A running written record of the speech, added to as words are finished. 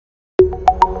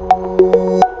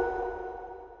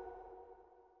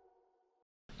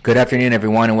Good afternoon,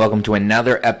 everyone, and welcome to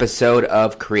another episode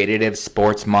of Creative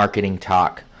Sports Marketing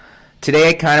Talk. Today,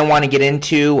 I kind of want to get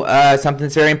into something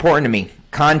that's very important to me,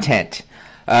 content.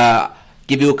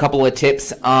 Give you a couple of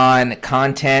tips on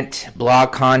content,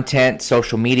 blog content,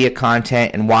 social media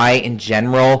content, and why, in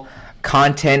general,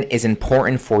 content is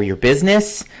important for your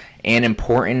business and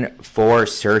important for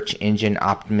search engine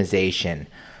optimization.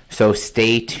 So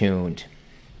stay tuned.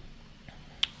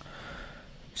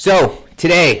 So,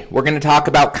 today we're going to talk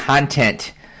about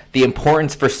content, the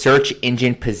importance for search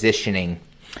engine positioning.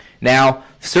 Now,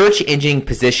 search engine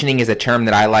positioning is a term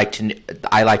that I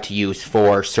like to use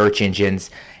for search engines,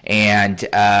 and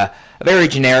a very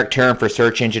generic term for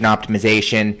search engine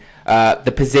optimization.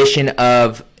 The position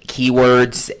of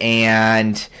keywords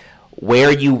and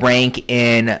where you rank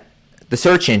in the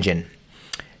search engine.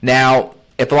 Now,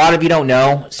 if a lot of you don't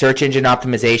know, search engine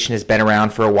optimization has been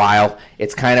around for a while.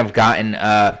 It's kind of gotten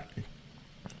a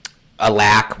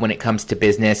lack when it comes to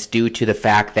business due to the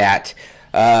fact that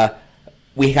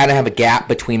we kind of have a gap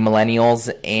between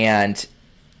millennials and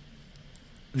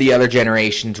the other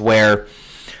generations where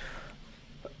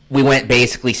we went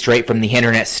basically straight from the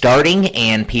internet starting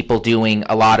and people doing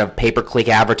a lot of pay-per-click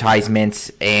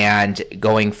advertisements and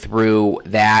going through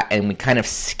that, and we kind of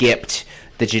skipped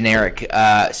the generic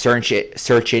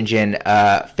search engine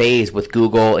phase with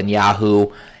Google and Yahoo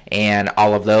and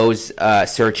all of those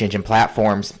search engine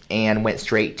platforms and went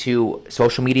straight to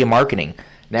social media marketing.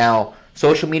 Now,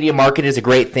 social media marketing is a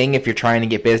great thing if you're trying to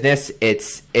get business.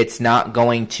 It's not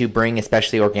going to bring,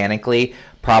 especially organically,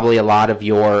 probably a lot of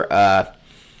your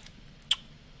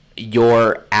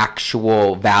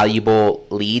actual valuable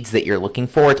leads that you're looking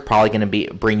for. It's probably going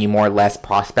to bring you more or less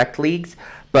prospect leads.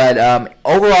 But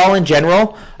overall, in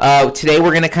general, today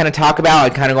we're going to kind of talk about,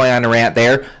 I'm kind of going on a rant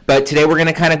there, but today we're going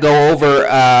to kind of go over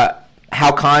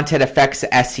how content affects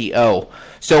SEO.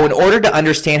 So in order to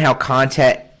understand how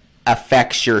content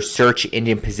affects your search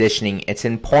engine positioning, it's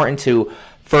important to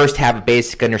first have a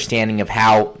basic understanding of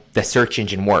how the search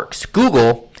engine works.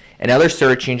 Google and other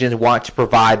search engines want to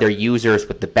provide their users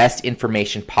with the best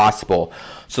information possible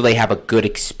so they have a good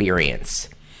experience.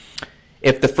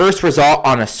 If the first result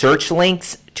on a search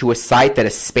links to a site that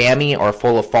is spammy or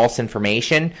full of false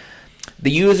information, the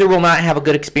user will not have a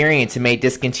good experience and may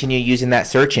discontinue using that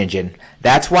search engine.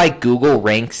 That's why Google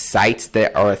ranks sites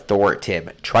that are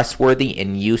authoritative, trustworthy,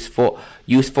 and useful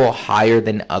higher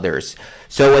than others.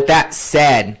 So with that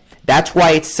said, that's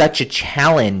why it's such a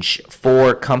challenge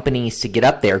for companies to get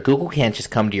up there. Google can't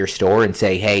just come to your store and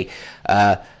say, hey,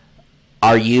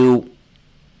 are you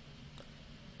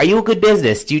a good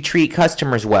business? Do you treat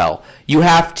customers well? You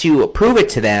have to prove it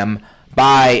to them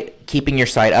by keeping your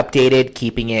site updated,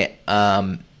 keeping it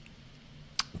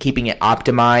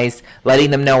optimized,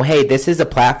 letting them know, hey, this is a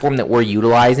platform that we're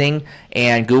utilizing,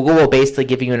 and Google will basically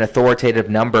give you an authoritative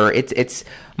number. It's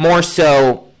more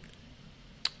so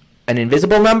an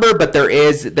invisible number, but there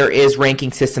is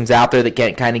ranking systems out there that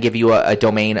can kind of give you a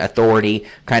domain authority,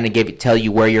 kind of tell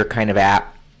you where you're kind of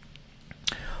at.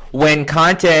 What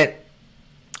content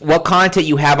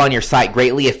you have on your site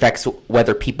greatly affects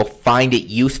whether people find it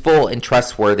useful and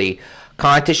trustworthy.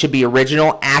 Content should be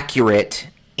original, accurate,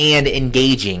 and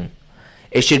engaging.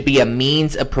 It should be a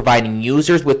means of providing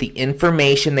users with the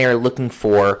information they are looking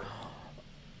for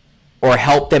or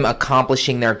help them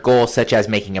accomplishing their goals, such as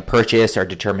making a purchase or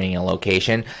determining a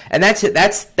location. And that's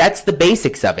the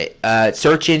basics of it.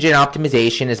 Search engine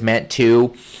optimization is meant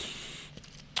to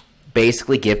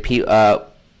basically give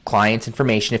clients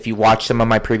information. If you watch some of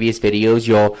my previous videos,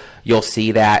 you'll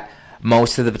see that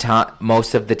most of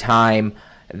the time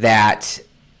that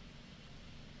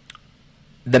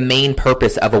the main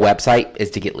purpose of a website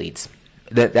is to get leads.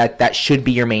 That should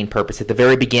be your main purpose. At the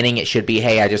very beginning, it should be,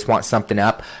 hey, I just want something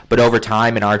up. But over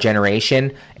time, in our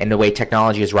generation and the way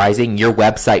technology is rising, your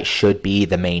website should be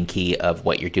the main key of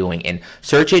what you're doing. And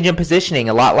search engine positioning,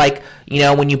 a lot like,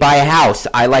 when you buy a house,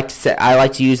 I like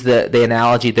to use the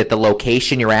analogy that the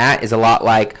location you're at is a lot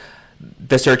like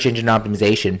the search engine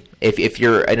optimization. If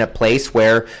you're in a place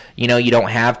where you don't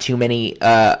have too many,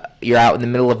 you're out in the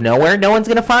middle of nowhere, no one's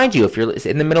going to find you. If you're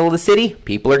in the middle of the city,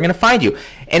 people are going to find you.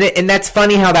 And that's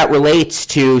funny how that relates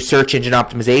to search engine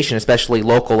optimization, especially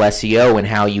local SEO, and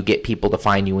how you get people to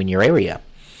find you in your area.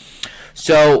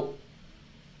 So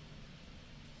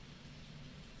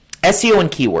SEO and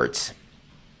keywords.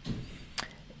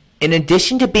 In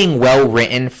addition to being well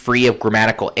written, free of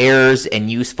grammatical errors,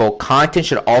 and useful, content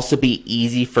should also be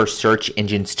easy for search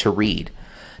engines to read.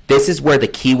 This is where the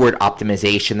keyword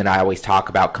optimization that I always talk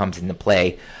about comes into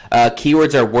play.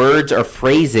 Keywords are words or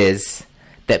phrases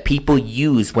that people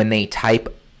use when they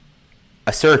type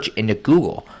a search into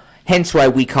Google. Hence why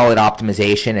we call it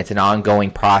optimization. It's an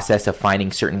ongoing process of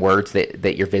finding certain words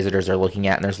that your visitors are looking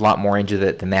at, and there's a lot more into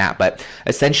it than that. But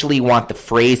essentially, you want the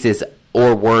phrases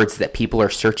or words that people are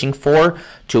searching for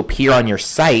to appear on your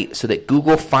site so that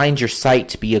Google finds your site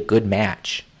to be a good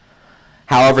match.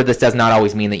 However, this does not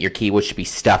always mean that your keywords should be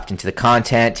stuffed into the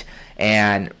content,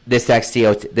 and this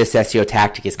SEO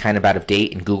tactic is kind of out of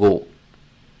date, and Google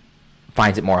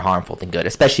finds it more harmful than good,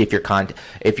 especially if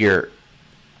your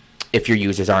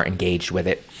users aren't engaged with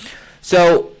it.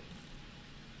 So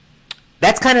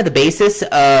that's kind of the basis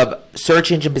of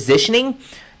search engine positioning.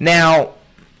 Now,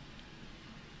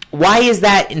 why is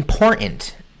that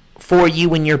important for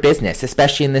you and your business,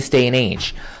 especially in this day and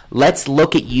age? Let's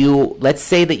look at you. Let's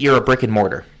say that you're a brick and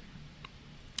mortar.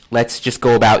 Let's just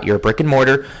go about you're a brick and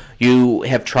mortar. You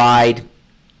have tried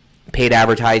paid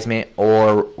advertisement,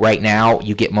 or right now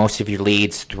you get most of your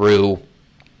leads through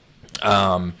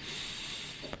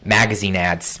magazine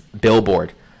ads,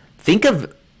 billboard. Think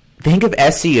of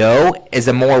SEO as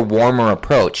a more warmer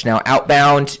approach. Now,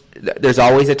 outbound, there's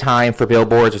always a time for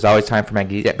billboards, there's always time for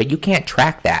magazine, but you can't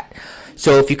track that.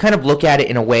 So if you kind of look at it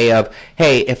in a way of,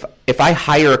 hey, if I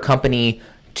hire a company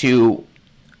to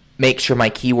make sure my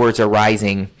keywords are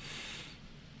rising,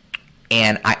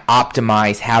 and I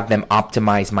have them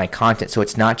optimize my content so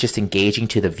it's not just engaging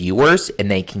to the viewers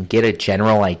and they can get a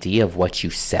general idea of what you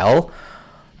sell,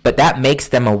 but that makes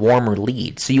them a warmer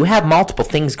lead. So you have multiple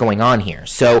things going on here.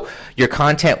 So your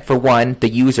content, for one, the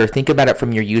user, think about it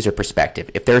from your user perspective.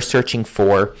 If they're searching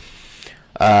for,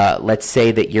 let's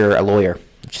say that you're a lawyer.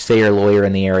 Just say you're a lawyer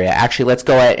in the area. Actually, let's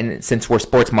go ahead, and since we're a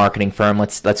sports marketing firm,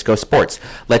 let's go sports.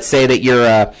 Let's say you're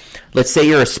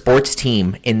a sports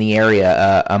team in the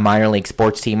area, a minor league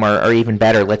sports team, or even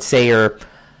better, let's say you're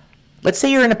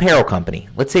an apparel company.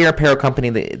 Let's say you're an apparel company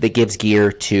that gives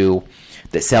gear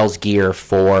that sells gear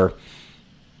for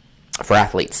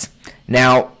athletes.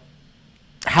 Now,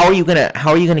 how are you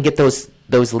gonna get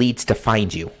those leads to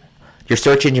find you? Your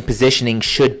search engine positioning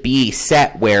should be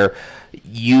set where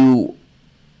you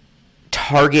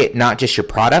target not just your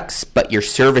products but your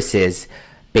services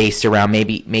based around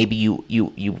maybe you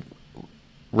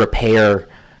repair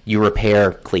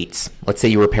cleats. Let's say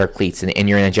you repair cleats and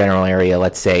you're in a general area.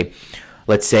 Let's say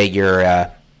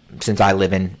you're since I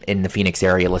live in the Phoenix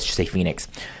area, let's just say Phoenix.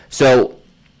 So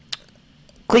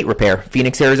cleat repair,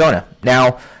 Phoenix, Arizona.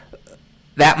 Now,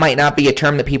 that might not be a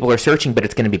term that people are searching, but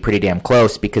it's going to be pretty damn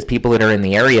close because people that are in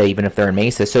the area, even if they're in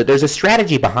Mesa. So there's a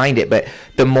strategy behind it, but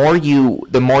the more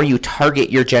you target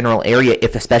your general area,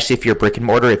 especially if you're brick and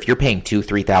mortar, if you're paying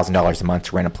 $2,000-$3,000 a month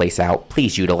to rent a place out,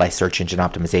 please utilize search engine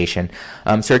optimization.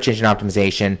 Search engine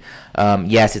optimization,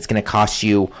 yes, it's going to cost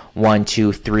you $1,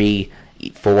 $2, $3,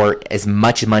 $4, as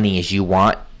much money as you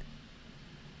want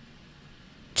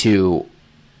to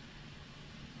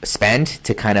spend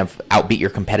to kind of outbeat your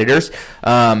competitors,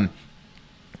 the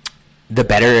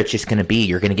better it's just going to be.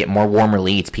 You're going to get more warmer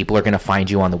leads. People are going to find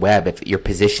you on the web. If your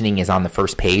positioning is on the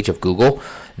first page of Google,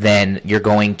 then you're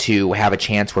going to have a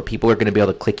chance where people are going to be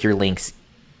able to click your links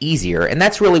easier. And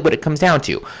that's really what it comes down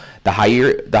to. The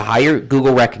higher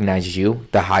Google recognizes you,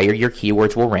 the higher your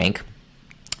keywords will rank.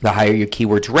 The higher your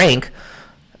keywords rank,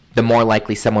 the more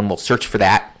likely someone will search for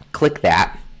that, click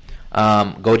that,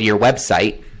 go to your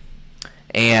website,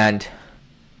 and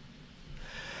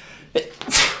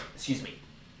excuse me,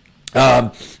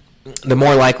 the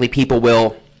more likely people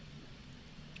will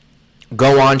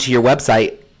go onto your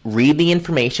website, read the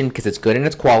information because it's good and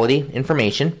it's quality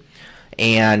information,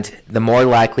 and the more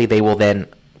likely they will then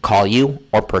call you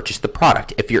or purchase the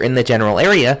product. If you're in the general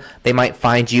area, they might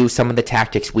find you. Some of the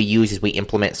tactics we use is we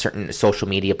implement certain social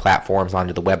media platforms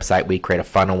onto the website. We create a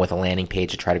funnel with a landing page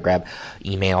to try to grab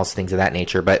emails, things of that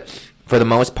nature. But for the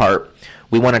most part,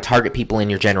 we want to target people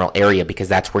in your general area because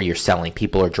that's where you're selling.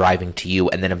 People are driving to you,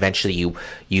 and then eventually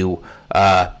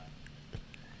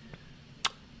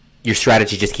your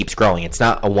strategy just keeps growing. It's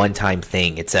not a one-time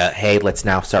thing. It's hey, let's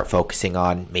now start focusing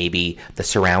on maybe the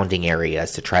surrounding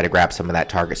areas to try to grab some of that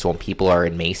target. So when people are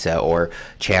in Mesa or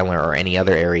Chandler or any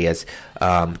other areas,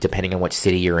 depending on which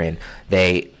city you're in,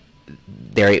 they're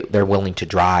willing to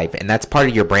drive, and that's part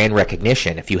of your brand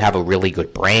recognition. If you have a really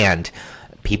good brand,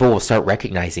 people will start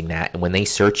recognizing that, and when they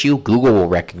search you, Google will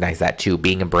recognize that too.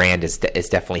 Being a brand is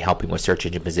definitely helping with search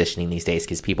engine positioning these days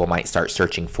because people might start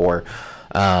searching for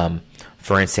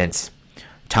instance,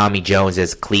 Tommy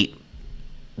Jones's cleat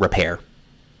repair,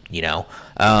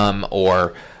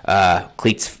 or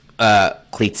cleats are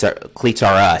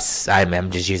us.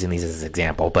 I'm just using these as an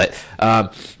example, but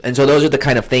and so those are the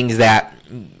kind of things that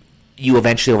you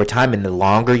eventually over time, and the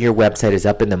longer your website is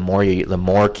up and the more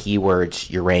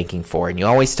keywords you're ranking for. And you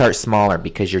always start smaller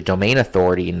because your domain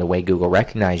authority and the way Google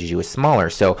recognizes you is smaller.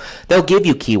 So they'll give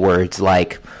you keywords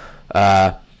like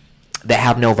that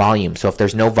have no volume. So if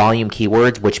there's no volume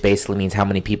keywords, which basically means how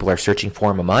many people are searching for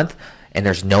them a month, and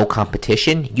there's no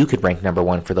competition, you could rank number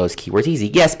one for those keywords easy.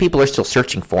 Yes, people are still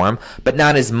searching for them, but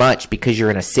not as much because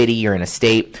you're in a city, you're in a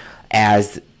state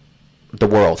as the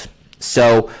world.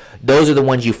 So those are the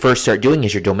ones you first start doing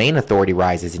as your domain authority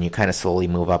rises, and you kind of slowly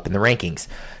move up in the rankings.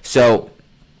 So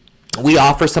we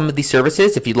offer some of these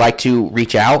services. If you'd like to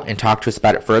reach out and talk to us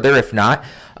about it further, if not,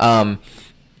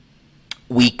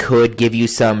 we could give you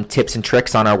some tips and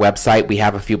tricks on our website. We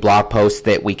have a few blog posts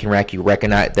that we can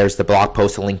recognize. There's the blog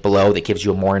post, a link below, that gives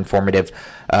you a more informative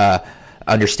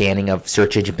understanding of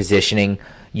search engine positioning.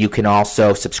 You can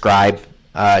also subscribe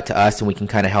to us, and we can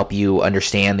kind of help you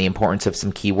understand the importance of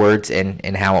some keywords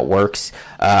and how it works.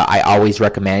 I always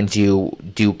recommend you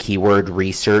do keyword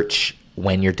research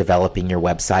when you're developing your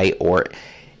website, or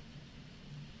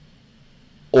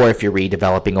if you're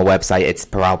redeveloping a website, it's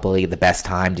probably the best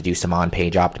time to do some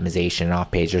on-page optimization and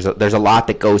off-page. There's a lot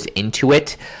that goes into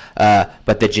it,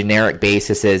 but the generic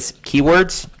basis is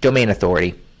keywords, domain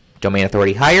authority. Domain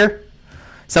authority higher.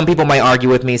 Some people might argue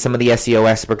with me. Some of the SEO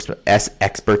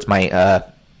experts might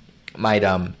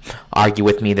argue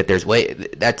with me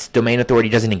that that's domain authority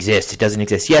doesn't exist. It doesn't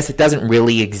exist. Yes, it doesn't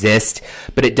really exist,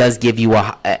 but it does give you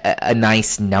a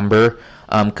nice number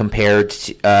compared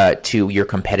to your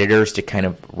competitors to kind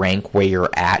of rank where you're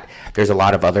at. There's a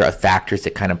lot of other factors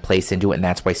that kind of place into it, and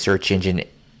that's why search engine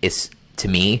is, to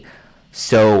me,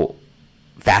 so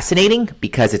fascinating,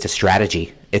 because it's a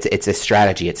strategy. It's a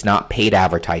strategy. It's not paid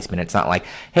advertisement. It's not like,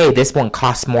 hey, this one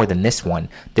costs more than this one.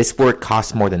 This word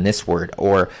costs more than this word.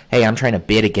 Or, hey, I'm trying to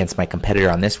bid against my competitor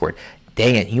on this word.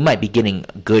 Dang it, you might be getting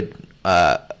good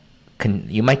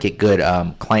you might get good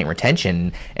client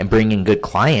retention and bring in good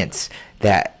clients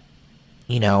that,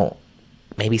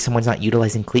 maybe someone's not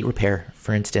utilizing Cleat Repair,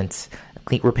 for instance.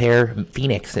 Cleat Repair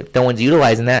Phoenix. If no one's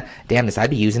utilizing that, damn this, I'd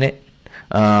be using it.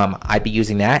 I'd be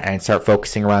using that and start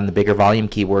focusing around the bigger volume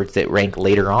keywords that rank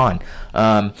later on.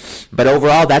 But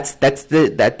overall, that's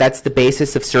the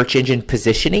basis of search engine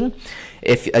positioning.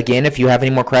 If you have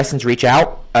any more questions, reach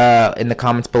out in the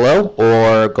comments below,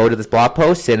 or go to this blog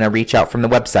post and reach out from the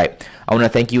website. I want to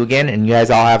thank you again, and you guys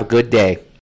all have a good day.